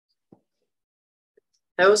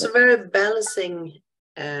There was a very balancing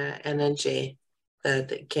energy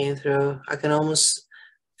that came through. I can almost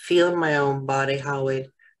feel in my own body how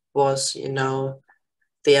it was, the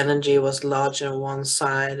energy was large on one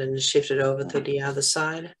side and shifted over to the other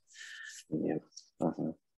side. Yeah.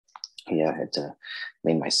 Yeah, it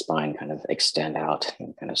made my spine kind of extend out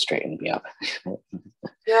and kind of straighten me up.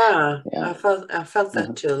 Yeah, I felt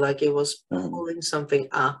that too, like it was Mm-hmm. pulling something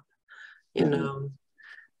up,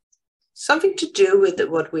 something to do with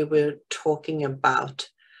what we were talking about.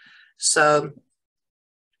 So,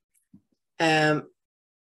 yeah,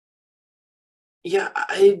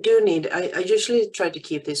 I usually try to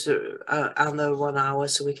keep this under 1 hour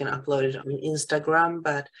so we can upload it on Instagram,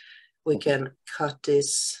 but we can cut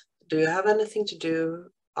this. Do you have anything to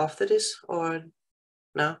do after this or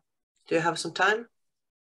no? Do you have some time?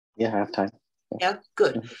 Yeah, I have time. Yeah,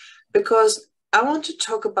 good. Because I want to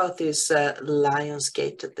talk about this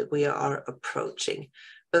Lionsgate that we are approaching,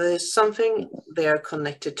 but there's something there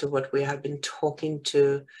connected to what we have been talking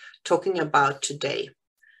about today.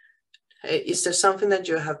 Is there something that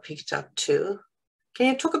you have picked up too? Can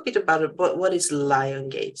you talk a bit about it? What is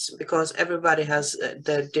Lionsgate? Because everybody has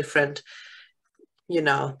the different,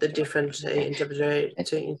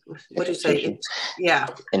 interpretation. What do you say?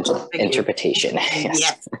 Interpretation.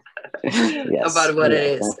 Yes. Yes. About what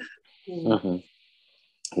it is. Mm-hmm.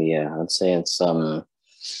 Yeah, I'd say it's I don't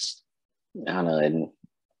know.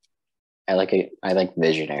 I like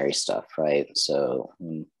visionary stuff, right? So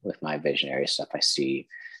with my visionary stuff, I see,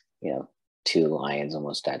 two lions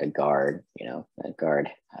almost at a guard, with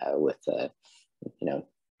a,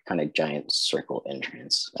 kind of giant circle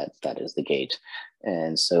entrance. That is the gate,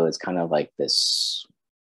 and so it's kind of like this.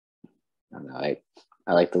 I don't know.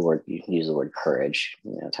 I like the word, you use the word courage,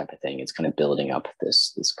 type of thing. It's kind of building up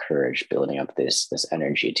this courage, building up this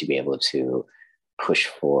energy to be able to push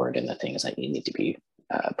forward in the things that you need to be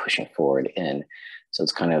pushing forward in. So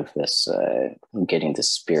it's kind of this getting the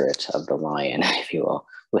spirit of the lion, if you will,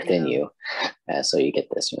 within you. So you get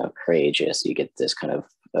this, courageous, you get this kind of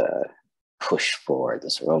push forward,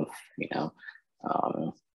 this oomph,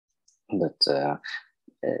 but I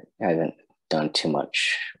haven't done too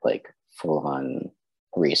much like full on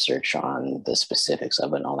research on the specifics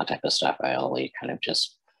of it and all that type of stuff. I only kind of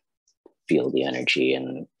just feel the energy,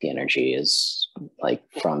 and the energy is like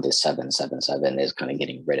from the 777 is kind of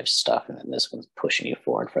getting rid of stuff, and then this one's pushing you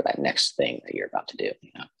forward for that next thing that you're about to do.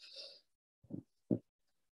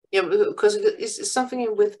 Yeah, because it's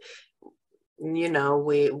something with,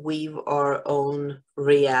 we weave our own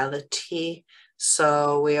reality,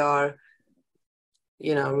 so we are,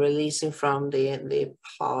 releasing from the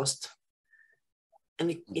past,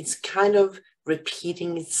 and it's kind of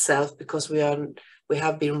repeating itself because we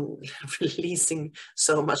have been releasing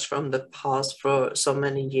so much from the past for so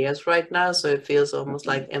many years right now, so it feels almost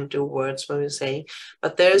like empty words when we say,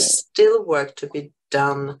 but there's still work to be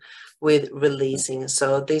done with releasing.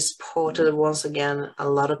 So this portal, once again, a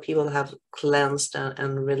lot of people have cleansed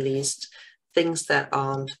and released things that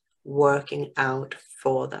aren't working out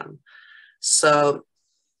for them. So,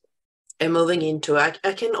 and moving into, I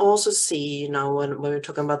can also see, when we're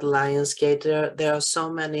talking about Lionsgate, there are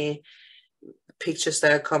so many pictures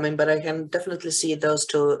that are coming, but I can definitely see those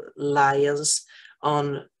two lions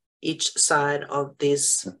on each side of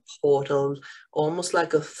this portal, almost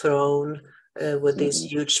like a throne with this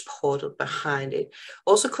huge portal behind it.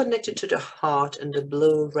 Also connected to the heart and the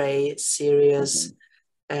Blu-ray series.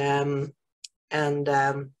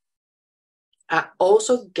 I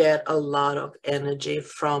also get a lot of energy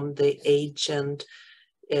from the ancient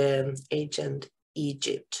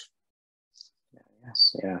Egypt.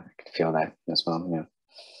 Yes, yeah, I can feel that as well.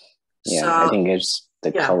 Yeah, So, I think it's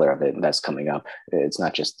the color of it that's coming up. It's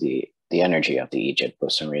not just the energy of the Egypt. For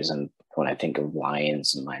some reason, when I think of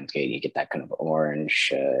lions and Lionsgate, you get that kind of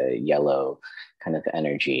orange, yellow kind of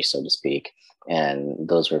energy, so to speak. And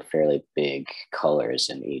those were fairly big colors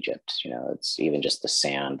in Egypt. It's even just the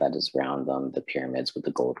sand that is around them, the pyramids with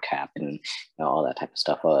the gold cap, and all that type of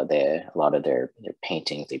stuff. A lot of their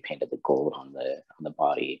paintings, they painted the gold on the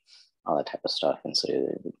body, all that type of stuff. And so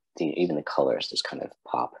even the colors just kind of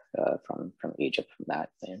pop from Egypt from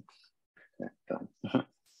that thing.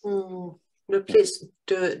 But please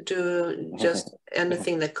do just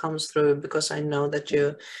anything that comes through, because I know that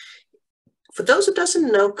you. For those who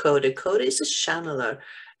doesn't know Cody is a channeler,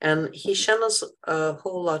 and he channels a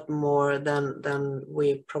whole lot more than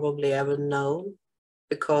we probably ever know,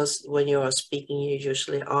 because when you are speaking, you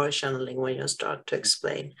usually are channeling when you start to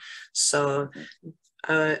explain. So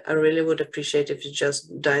I really would appreciate if you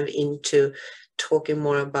just dive into talking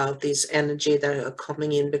more about this energy that are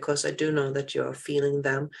coming in, because I do know that you are feeling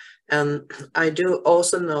them. And I do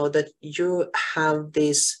also know that you have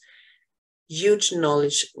this huge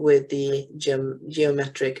knowledge with the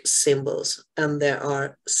geometric symbols, and there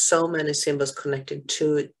are so many symbols connected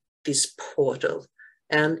to this portal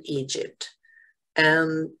and Egypt.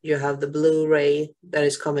 And you have the blue ray that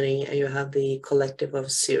is coming in, and you have the collective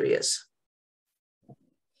of Sirius.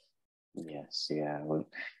 Yes, yeah. Well,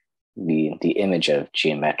 the image of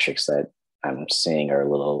geometrics that I'm seeing are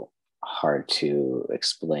a little hard to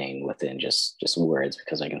explain within just words,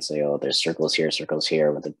 because I can say, oh, there's circles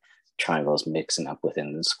here, with the triangles mixing up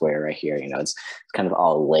within the square right here. You know, it's kind of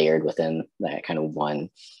all layered within that kind of one.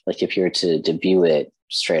 Like if you were to view it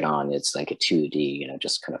straight on, it's like a 2D, you know,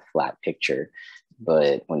 just kind of flat picture.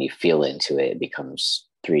 But when you feel into it, it becomes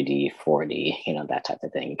 3D, 4D, you know, that type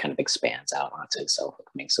of thing. It kind of expands out onto itself. It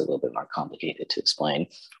makes it a little bit more complicated to explain.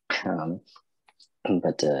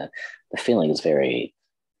 But the feeling is very,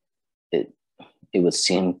 it would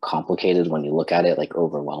seem complicated when you look at it, like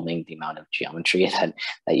overwhelming, the amount of geometry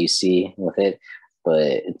that you see with it.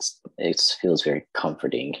 But it feels very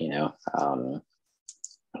comforting, you know,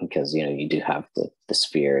 because, you know, you do have the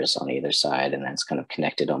spheres on either side, and that's kind of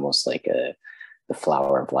connected almost like the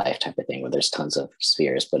flower of life type of thing, where there's tons of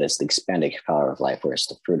spheres, but it's the expanded flower of life where it's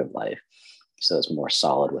the fruit of life. So it's more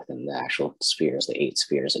solid within the actual spheres, the 8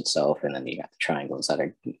 spheres itself. And then you got the triangles that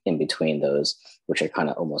are in between those, which are kind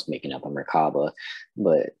of almost making up a Merkaba,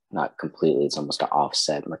 but not completely. It's almost an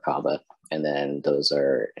offset Merkaba. And then those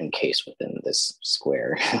are encased within this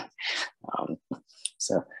square.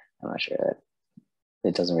 So I'm not sure that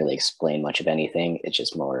it doesn't really explain much of anything. It's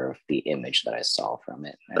just more of the image that I saw from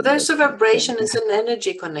it. But there's a vibration, it's an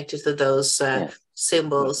energy connected to those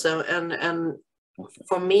symbols. Yeah. And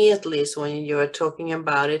for me, at least, when you are talking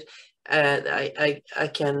about it, I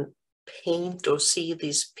can paint or see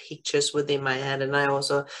these pictures within my head, and I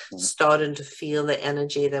also started to feel the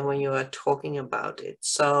energy then when you are talking about it.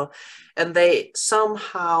 So, and they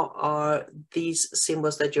somehow are, these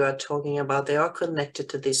symbols that you are talking about, they are connected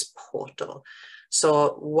to this portal.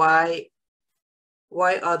 So why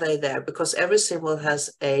are they there? Because every symbol has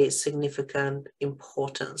a significant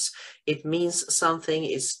importance. It means something,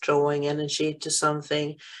 it's drawing energy to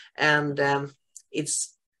something, and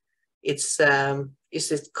it's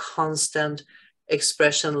this constant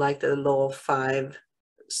expression, like the law of 5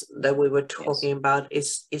 that we were talking about,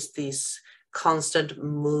 is this constant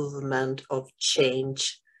movement of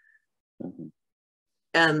change. Mm-hmm.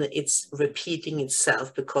 And it's repeating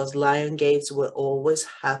itself, because Lion Gates will always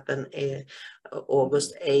happen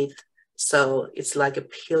August 8th. So it's like a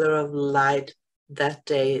pillar of light. That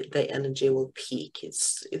day, the energy will peak.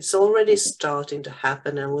 It's already starting to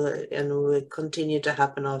happen, and will continue to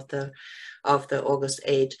happen after August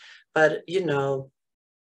 8th. But, you know,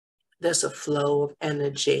 there's a flow of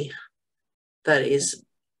energy that is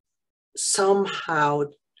somehow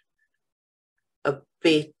a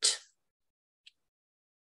bit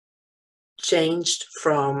changed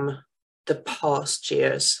from the past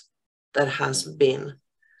years that has been.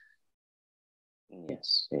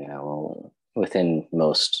 Yes, yeah, well, within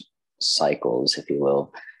most cycles, if you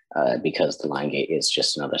will, because the line gate is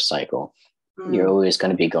just another cycle, you're always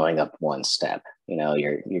going to be going up one step. You know,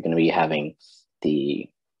 you're going to be having if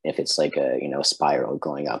it's like a, you know, spiral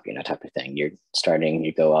going up, you know, type of thing. You're starting,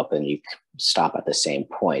 you go up and you stop at the same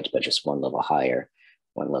point, but just one level higher.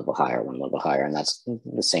 And that's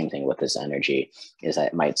the same thing with this energy, is that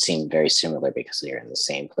it might seem very similar because they're in the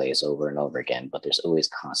same place over and over again, but there's always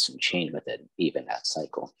constant change with it, even that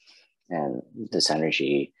cycle. And this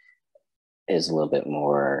energy is a little bit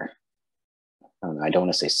more, I don't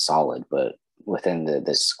want to say solid, but within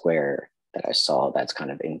the square that I saw, that's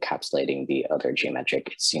kind of encapsulating the other geometric,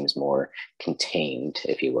 it seems more contained,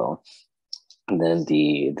 if you will. And then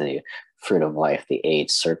the fruit of life, the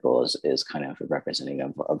 8 circles, is kind of representing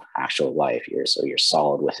of actual life. You're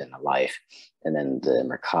solid within a life. And then the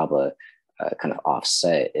Merkaba kind of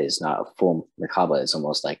offset is not a full Merkaba. It's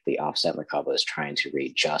almost like the offset Merkaba is trying to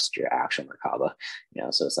readjust your actual Merkaba, you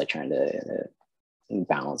know, so it's like trying to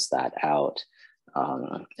balance that out.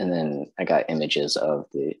 And then I got images of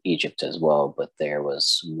the Egypt as well, but there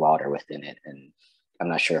was water within it. And I'm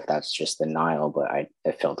not sure if that's just the Nile, but I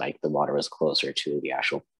felt like the water was closer to the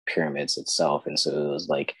actual pyramids itself. And so it was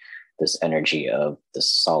like this energy of the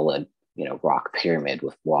solid, you know, rock pyramid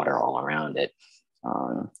with water all around it.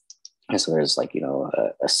 And so there's like, you know,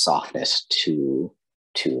 a softness to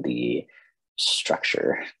the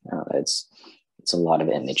structure. It's a lot of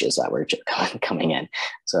images that were just coming in,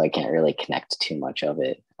 so I can't really connect too much of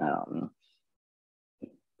it. But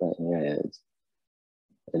yeah,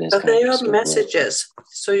 it is But kind of they are just a word. messages.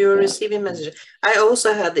 So you're Yeah. receiving messages. I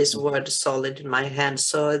also had this word solid in my hand.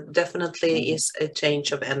 So it definitely Mm-hmm. is a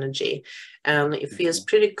change of energy. And it feels Mm-hmm.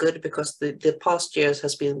 pretty good because the past years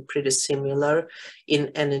has been pretty similar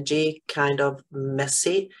in energy, kind of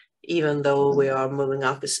messy. Even though we are moving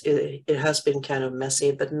up, it has been kind of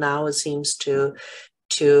messy, but now it seems to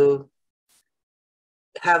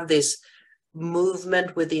have this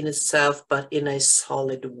movement within itself, but in a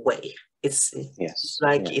solid way. It's Yes.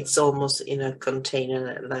 like Yeah. it's almost in a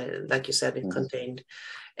container, like you said, it Mm-hmm. contained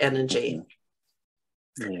energy.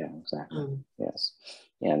 Yeah, exactly. Mm. Yes.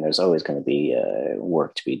 Yeah, and there's always going to be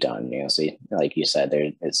work to be done. So like you said,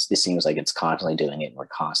 it seems like it's constantly doing it, and we're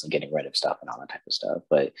constantly getting rid of stuff and all that type of stuff.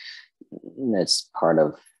 But it's part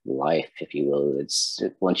of life, if you will.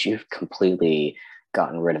 Once you've completely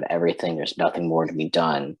gotten rid of everything, there's nothing more to be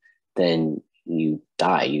done. Then you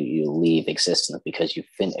die. You leave existence because you've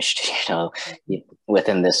finished.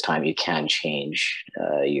 Within this time, you can change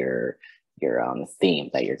your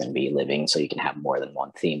theme that you're going to be living, so you can have more than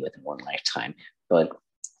one theme within one lifetime. But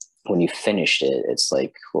when you finished it, it's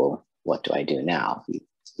like, well, what do I do now?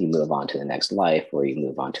 You move on to the next life, or you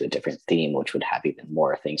move on to a different theme, which would have even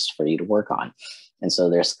more things for you to work on. And so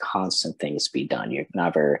there's constant things to be done. You're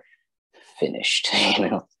never finished,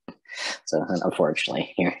 So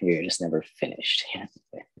unfortunately, you're just never finished.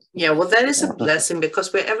 Yeah, well, that is a blessing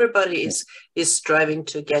because where everybody is striving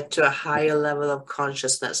to get to a higher level of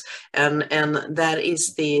consciousness, and that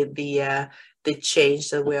is the change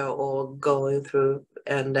that we are all going through,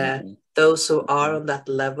 and those who are on that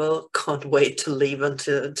level can't wait to leave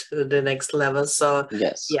until to the next level. So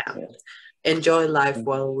yes, yeah, enjoy life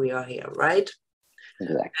while we are here, right?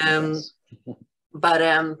 Exactly. Yes. But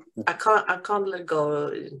I can't let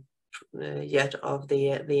go yet of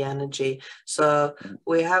the energy. So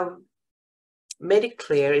we have made it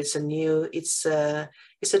clear it's a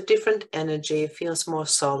different energy. It feels more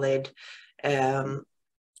solid.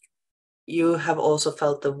 You have also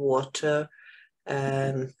felt the water.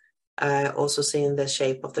 I also seen the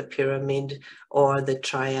shape of the pyramid or the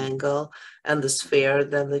triangle and the sphere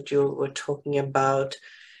that you were talking about,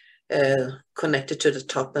 connected to the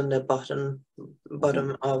top and the bottom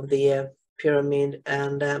of the pyramid,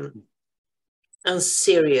 and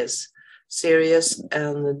Sirius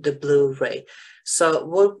and the blue ray. So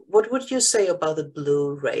what would you say about the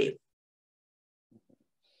blue ray?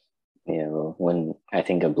 Yeah, well, when I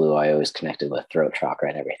think of blue, I always connected with throat chakra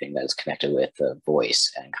and everything that is connected with the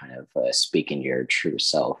voice and kind of speaking your true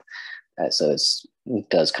self. So it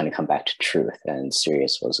does kind of come back to truth. And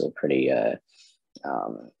Sirius was a pretty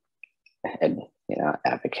um,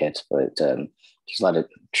 advocate, but there's a lot of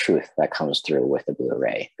truth that comes through with the blue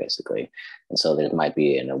ray, basically. And so there might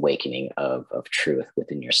be an awakening of truth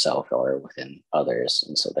within yourself or within others.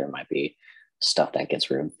 And so there might be stuff that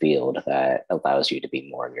gets revealed that allows you to be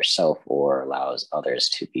more of yourself or allows others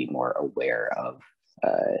to be more aware of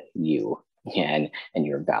you and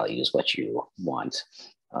your values, what you want.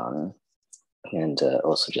 And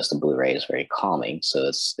also just the blue ray is very calming. So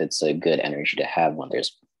it's a good energy to have when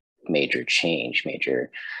there's major change,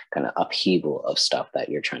 major kind of upheaval of stuff that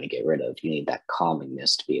you're trying to get rid of. You need that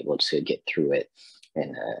calmingness to be able to get through it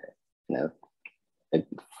in a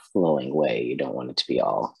flowing way. You don't want it to be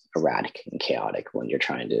all erratic and chaotic when you're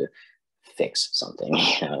trying to fix something,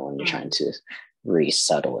 when you're trying to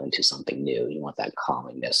resettle into something new. You want that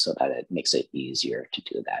calmingness so that it makes it easier to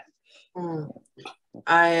do that.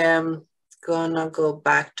 I am gonna go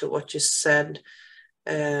back to what you said,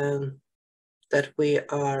 that we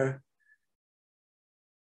are,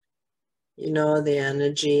 the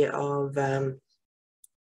energy of,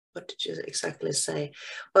 what did you exactly say?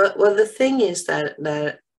 Well, the thing is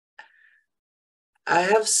that I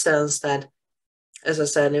have sensed that, as I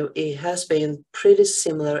said, it has been pretty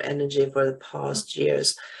similar energy for the past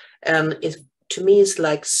years. And to me, it's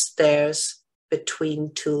like stairs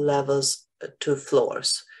between two levels, two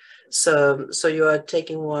floors. So you are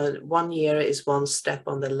taking one year is one step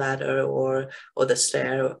on the ladder or the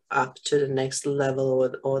stair up to the next level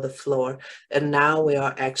or the floor. And now we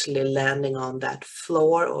are actually landing on that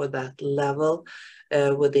floor or that level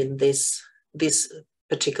within this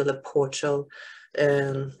particular portal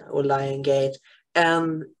or Lionsgate,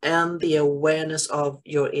 and the awareness of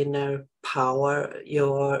your inner power,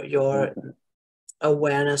 your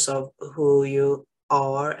awareness of who you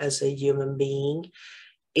are as a human being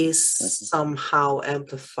is somehow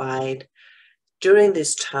amplified during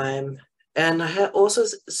this time. And I have also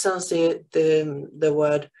sensed the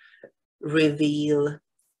word reveal.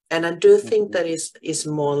 And I do think that is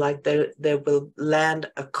more like there will land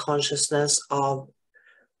a consciousness of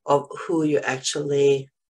who you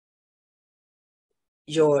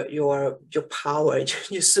your power,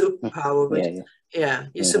 your superpower, which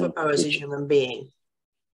your superpower as a human being.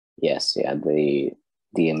 Yes, yeah, the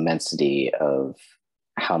immensity of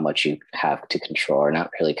how much you have to control, or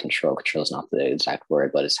not really control. Control is not the exact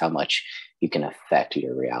word, but it's how much you can affect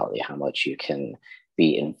your reality, how much you can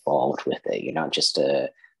be involved with it. You're not just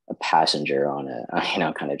a passenger on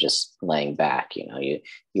a, kind of just laying back.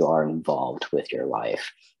 You are involved with your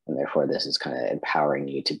life, and therefore this is kind of empowering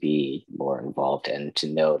you to be more involved and to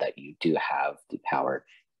know that you do have the power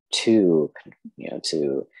to,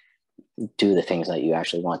 to do the things that you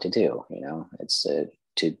actually want to do. It's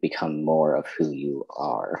to become more of who you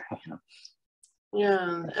are.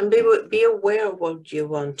 Yeah, and be aware of what you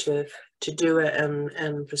want to do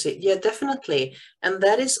and proceed. Yeah, definitely. And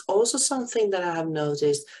that is also something that I have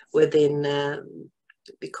noticed within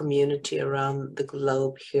the community around the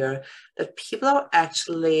globe here, that people are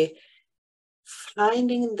actually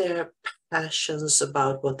finding their passions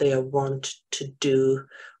about what they want to do,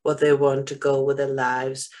 what they want to go with their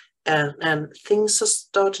lives, and things are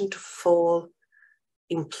starting to fall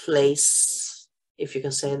in place, if you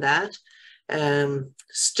can say that.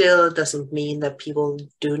 Still doesn't mean that people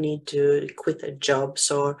do need to quit their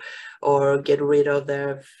jobs or get rid of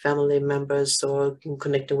their family members or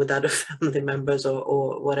connecting with other family members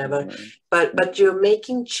or whatever. But you're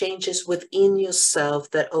making changes within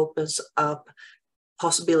yourself that opens up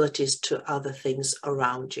possibilities to other things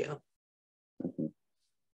around you.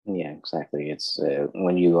 Yeah, exactly. It's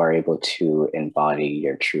when you are able to embody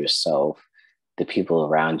your true self, the people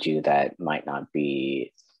around you that might not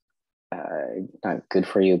be not good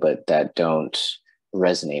for you, but that don't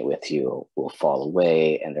resonate with you will fall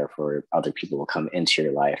away, and therefore other people will come into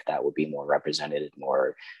your life that will be more represented,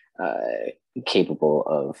 more capable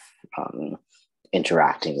of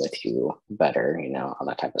interacting with you better. All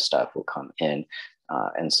that type of stuff will come in,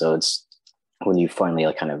 and so it's when you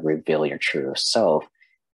finally kind of reveal your true self,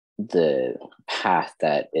 the path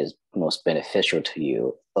that is most beneficial to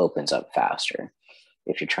you opens up faster.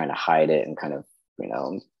 If you're trying to hide it and kind of,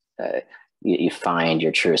 you find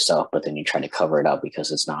your true self, but then you try to cover it up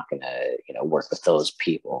because it's not going to, work with those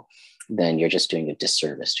people, then you're just doing a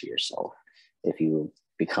disservice to yourself. If you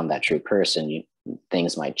become that true person,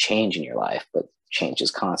 things might change in your life, but change is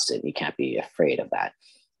constant. You can't be afraid of that.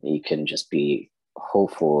 You can just be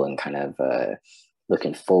hopeful and kind of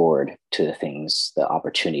looking forward to the things, the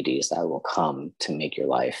opportunities that will come to make your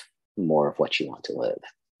life more of what you want to live.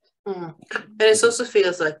 And it also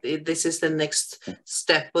feels like this is the next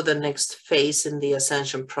step or the next phase in the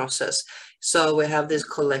ascension process. So we have this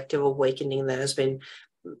collective awakening that has been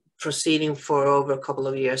proceeding for over a couple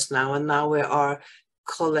of years now, and now we are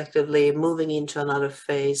collectively moving into another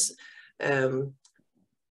phase. Do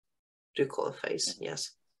you call it phase?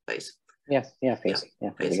 Yes, phase. Phase. Yeah,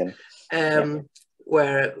 phase.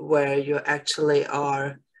 Where you actually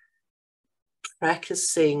are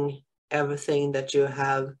practicing everything that you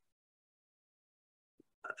have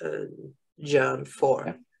yearned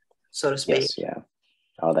for, so to speak. Yes,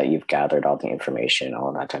 all that you've gathered, all the information,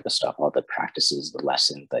 all that type of stuff, all the practices, the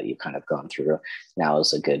lessons that you've kind of gone through. Now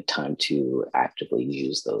is a good time to actively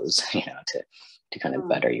use those, to kind of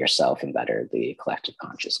better yourself and better the collective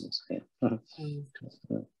consciousness.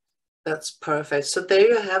 That's perfect. So there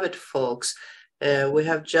you have it, folks. We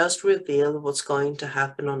have just revealed what's going to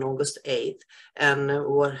happen on August 8th and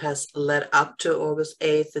what has led up to August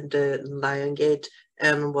 8th in the Lionsgate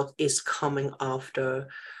and what is coming after,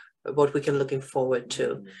 what we can looking forward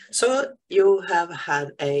to. So you have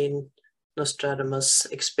had a Nostradamus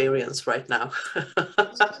experience right now.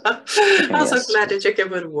 I'm so glad that you can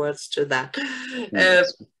put words to that.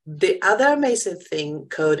 The other amazing thing,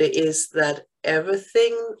 Cody, is that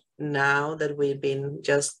everything now that we've been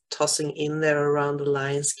just tossing in there around the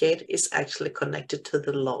Lionsgate is actually connected to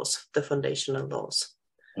the laws, the foundational laws.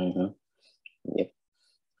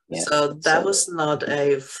 So that was not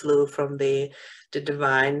a fluke from the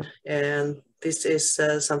divine, and this is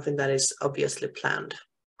something that is obviously planned.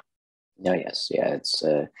 Oh, yes. Yeah, it's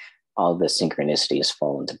all the synchronicities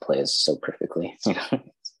fall into place so perfectly.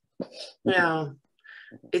 Yeah,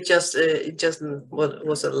 it just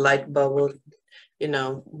was a light bubble,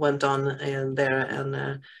 went on and there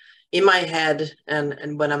and in my head,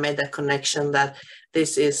 and when I made that connection that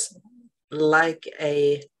this is like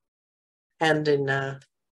a hand in a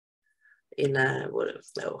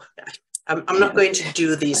I'm not going to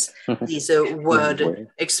do these word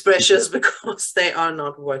expressions because they are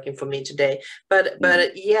not working for me today. But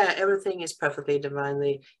yeah, everything is perfectly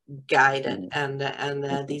divinely guided,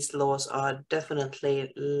 and these laws are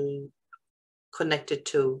definitely connected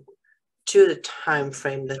to the time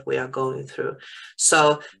frame that we are going through.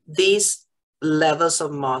 So these levels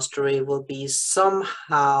of mastery will be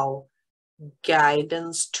somehow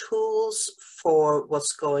guidance tools for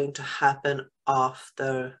what's going to happen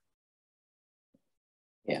after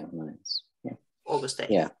nice. August 8th.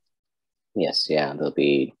 Yeah. Yes, there'll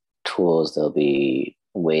be tools, there'll be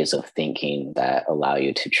ways of thinking that allow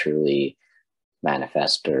you to truly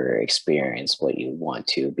manifest or experience what you want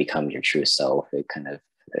to become your true self. It kind of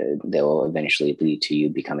they will eventually lead to you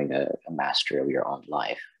becoming a master of your own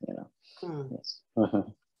life, Yes.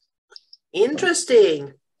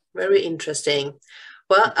 Interesting. Very interesting.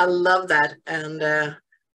 Well, I love that. And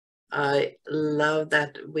I love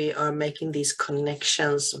that we are making these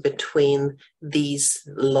connections between these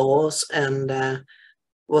laws and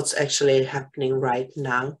what's actually happening right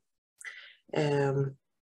now.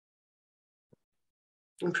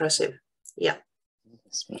 Impressive. Yeah.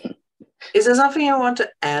 Is there something you want to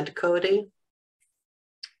add, Cody?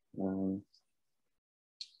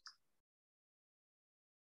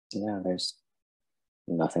 There's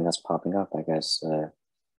nothing that's popping up. I guess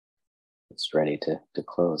it's ready to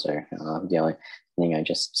close. Or the only thing I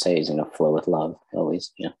just say is, flow with love.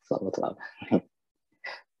 Always, flow with love.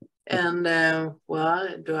 And well,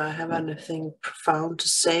 do I have anything profound to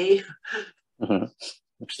say?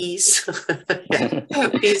 Peace.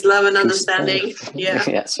 Peace, love, and understanding. Yeah.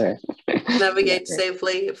 Yes, sir. Navigate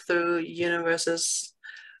safely through universe's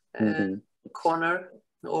corner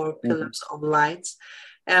or pillars of lights.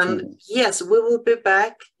 And yes, we will be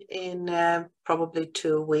back in probably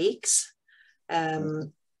 2 weeks.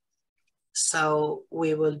 So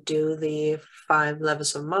we will do the 5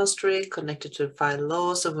 levels of mastery connected to 5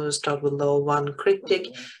 laws, and we'll start with law 1,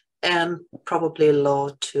 cryptic, and probably law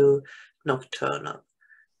 2, nocturnal.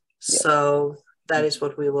 So that is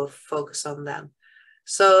what we will focus on then.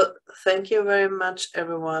 So thank you very much,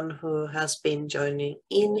 everyone who has been joining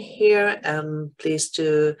in here, and please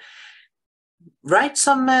do write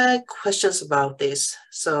some questions about this,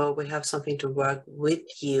 so we have something to work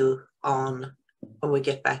with you on when we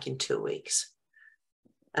get back in 2 weeks.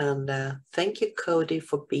 And thank you, Cody,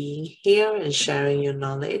 for being here and sharing your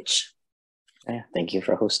knowledge. Yeah, thank you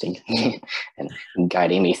for hosting and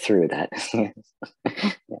guiding me through that.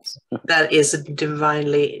 Yes. That is divine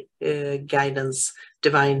guidance.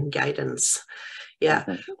 Yeah.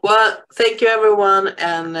 Well, thank you, everyone.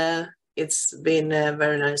 And it's been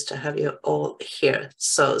very nice to have you all here.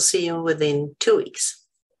 So see you within 2 weeks.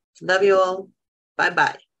 Love you all.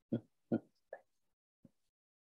 Bye-bye.